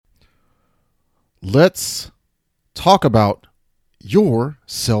let's talk about your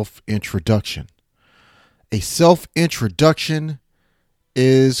self-introduction. A self-introduction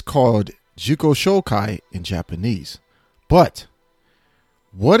is called Jiko Shokai in Japanese. But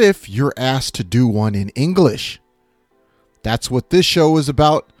what if you're asked to do one in English? That's what this show is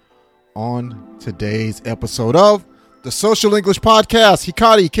about on today's episode of the Social English Podcast.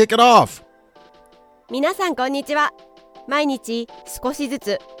 Hikari, kick it off. 皆さんこんにちは。毎日少しず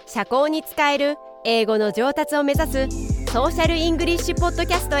つ社交に使える英語の上達を目指すソーシャルイングリッシュポッド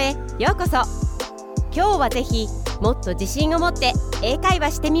キャストへようこそ。今日はぜひもっと自信を持って英会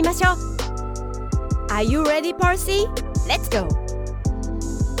話してみましょう。Are you ready, Percy? Let's go!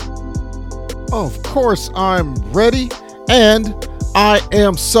 Of course I'm ready, and I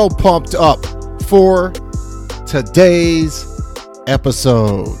am so pumped up for today's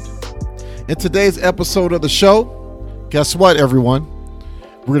episode. In today's episode of the show, guess what, everyone?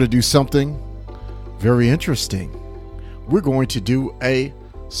 We're going to do something very interesting. We're going to do a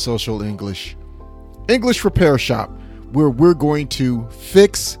social English repair shop where we're going to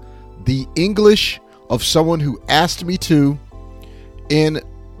fix the English of someone who asked me to in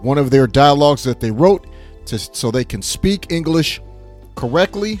one of their dialogues that they wrote so they can speak English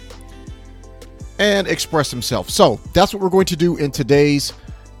correctly and express themselves. So that's what we're going to do in today's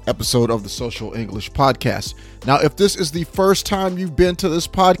episode of the Social English Podcast. Now, if this is the first time you've been to this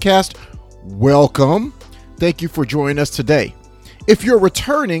podcast, welcome. Thank you for joining us today. If you're a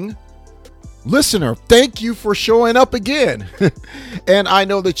returning listener, thank you for showing up again. And I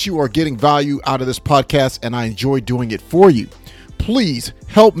know that you are getting value out of this podcast, and I enjoy doing it for you. Please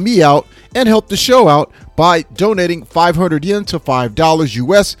help me out and help the show out by donating 500 yen to $5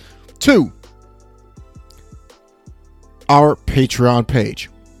 US to our Patreon page.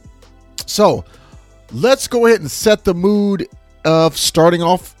 So let's go ahead and set the mood of starting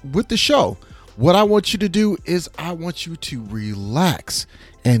off with the show. What I want you to do is I want you to relax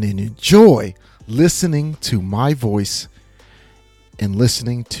and enjoy listening to my voice and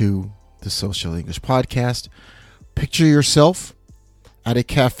listening to the Social English Podcast. Picture yourself at a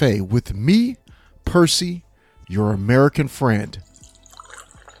cafe with me, Percy, your American friend.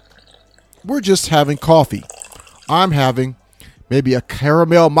 We're just having coffee. I'm having maybe a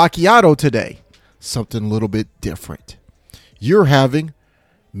caramel macchiato today, something a little bit different. You're having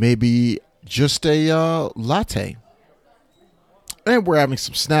maybe just a latte. And we're having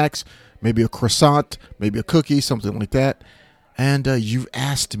some snacks, maybe a croissant, maybe a cookie, something like that. And you've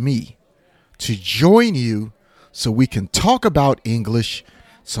asked me to join you so we can talk about English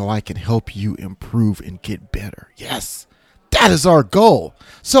so I can help you improve and get better. Yes, that is our goal.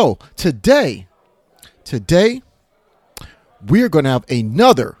 So today, we're going to have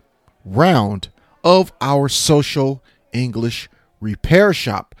another round of our Social English Repair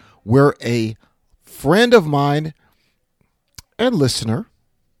Shop where a friend of mine and listener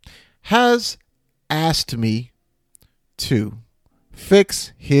has asked me to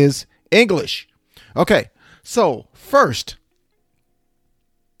fix his English. Okay, so first,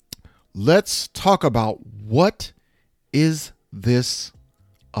 let's talk about what is this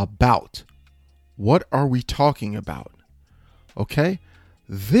about? What are we talking about? Okay,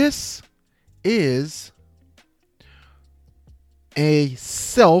 this is a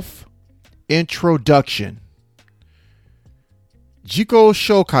self-introduction. Jiko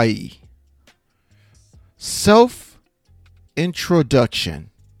Shokai. Self-introduction.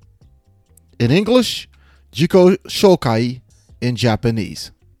 In English, Jiko Shokai in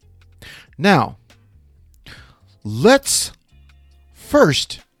Japanese. Now, let's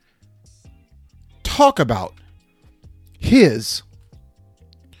first talk about his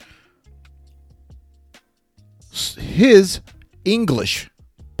English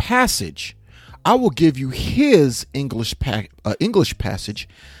passage. I will give you his English passage.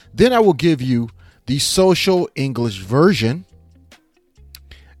 Then I will give you the Social English version.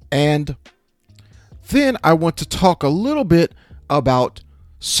 And then I want to talk a little bit about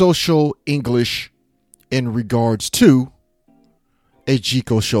Social English in regards to a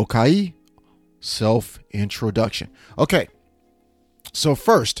Jiko Shokai self-introduction. Okay, so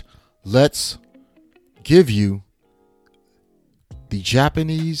first, let's give you the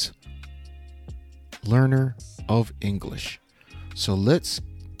Japanese learner of English. So let's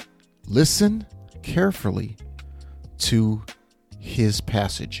listen carefully to his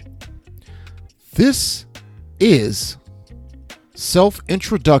passage. This is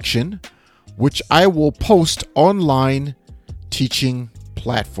self-introduction, which I will post online teaching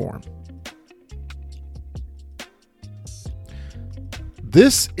platform.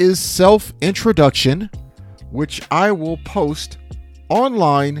 This is self-introduction, which I will post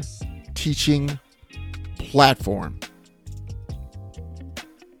online teaching platform.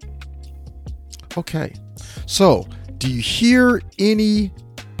 Okay, so do you hear any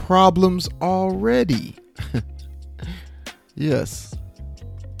problems already? Yes.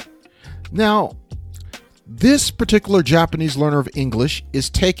 Now, this particular Japanese learner of English is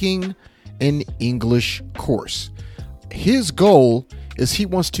taking an English course. His goal is he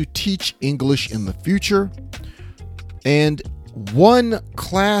wants to teach English in the future. And one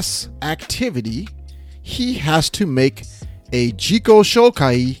class activity, he has to make a Jiko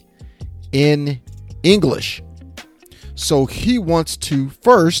Shokai in English. So he wants to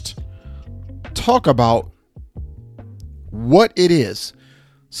first talk about what it is.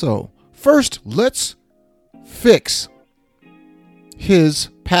 So first, let's fix his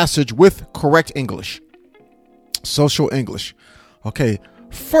passage with correct English, social English. Okay,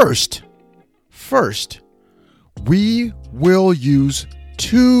 first, we will use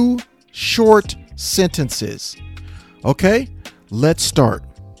 2 short sentences. Okay, let's start.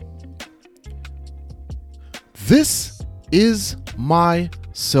 This is my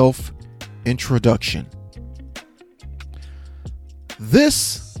self-introduction.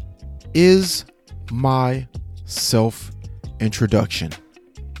 This is my self-introduction.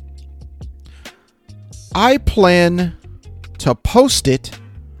 I plan to post it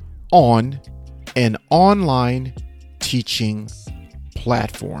on an online teaching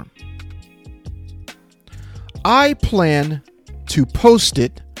platform. I plan to post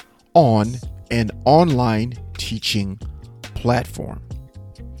it on an online teaching platform.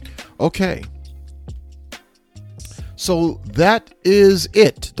 Okay. So that is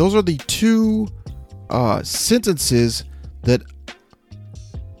it. Those are the 2 sentences that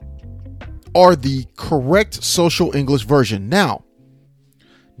are the correct social English version. Now,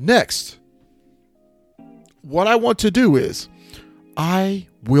 next, what I want to do is I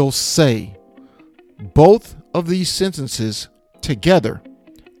will say both of these sentences together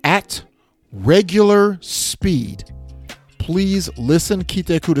at regular speed. Please listen,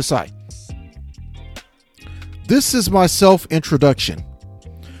 kite kudasai. This is my self-introduction.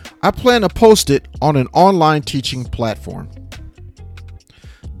 I plan to post it on an online teaching platform.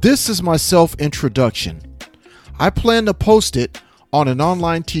 This is my self-introduction. I plan to post it on an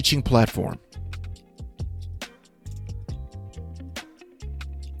online teaching platform.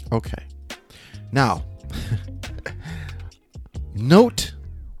 Okay. Now, note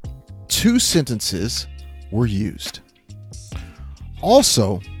 2 sentences were used.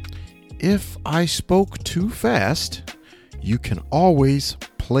 Also, if I spoke too fast, you can always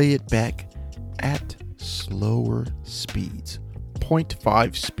play it back at slower speeds,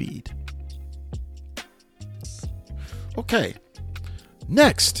 0.5 speed. Okay,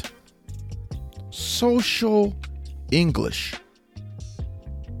 next, social English.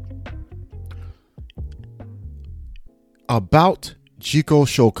 About Jiko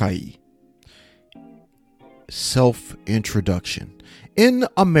Shokai. Self-introduction. In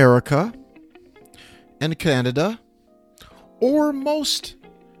America and Canada, or most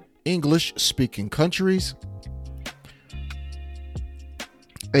English-speaking countries,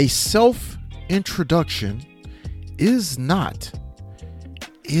 a self-introduction is not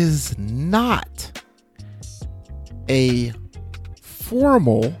a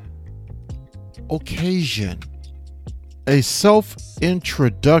formal occasion. A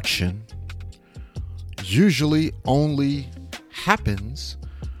self-introduction usually only happens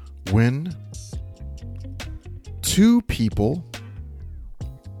when 2 people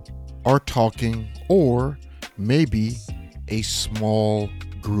are talking, or maybe a small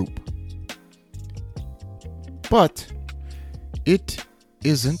group. But it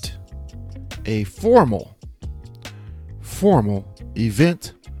isn't a formal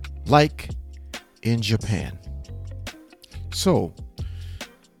event like in Japan. So,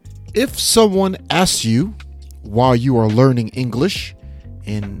 if someone asks you while you are learning English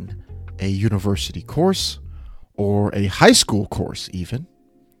in a university course or a high school course even,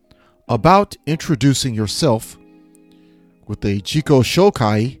 about introducing yourself with a Jiko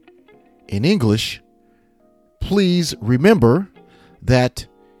Shokai in English, please remember that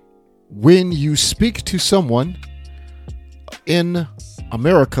when you speak to someone in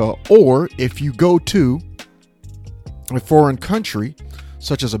America, or if you go to a foreign country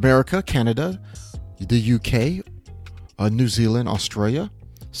such as America, Canada, the UK, New Zealand, Australia,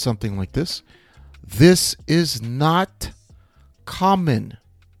 something like this, this is not common.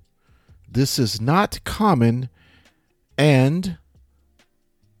 This is not common, and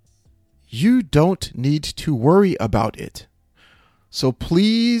you don't need to worry about it. So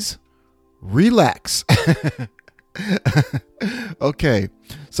please relax. Okay,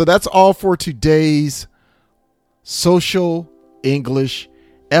 so that's all for today's social English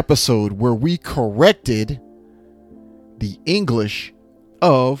episode where we corrected the English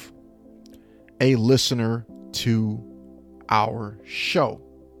of a listener to our show.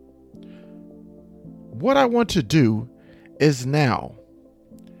 What I want to do is now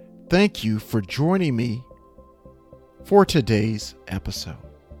thank you for joining me for today's episode.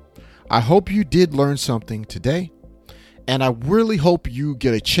 I hope you did learn something today, and I really hope you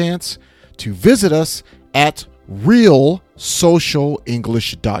get a chance to visit us at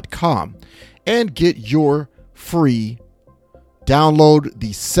realsocialenglish.com and get your free download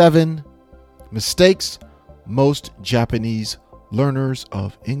the 7 mistakes most Japanese learners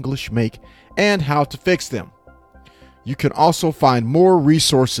of English make and how to fix them. You can also find more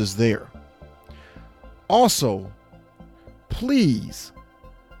resources there. Also, please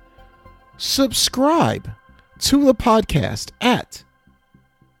subscribe to the podcast at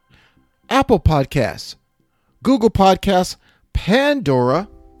Apple Podcasts, Google Podcasts, Pandora,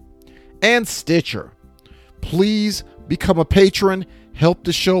 and Stitcher. Please become a patron. Help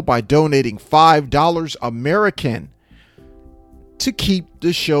the show by donating $5 American to keep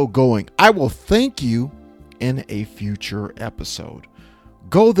the show going. I will thank you in a future episode.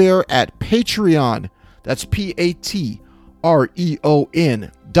 Go there at Patreon. That's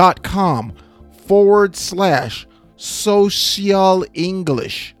patreon.com/Social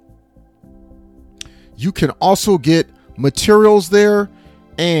English. You can also get materials there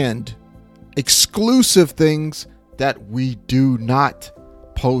and exclusive things that we do not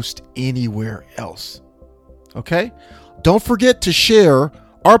post anywhere else. Okay? Don't forget to share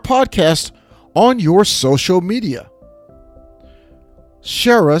our podcast on your social media.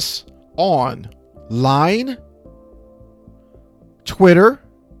 Share us on Line, Twitter,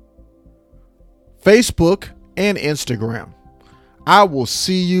 Facebook, and Instagram. I will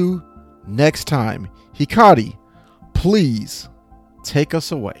see you next time. Hikari, please take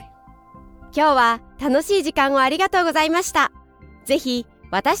us away. 今日は楽しい時間をありがとうございました。ぜひ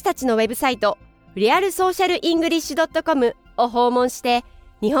私たちのウェブサイト realsocialenglish.com を訪問して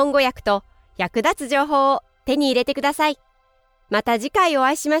日本語訳と役立つ情報を手に入れてください。また次回お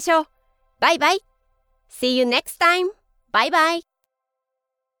会いしましょう。バイバイ。See you next time. Bye bye.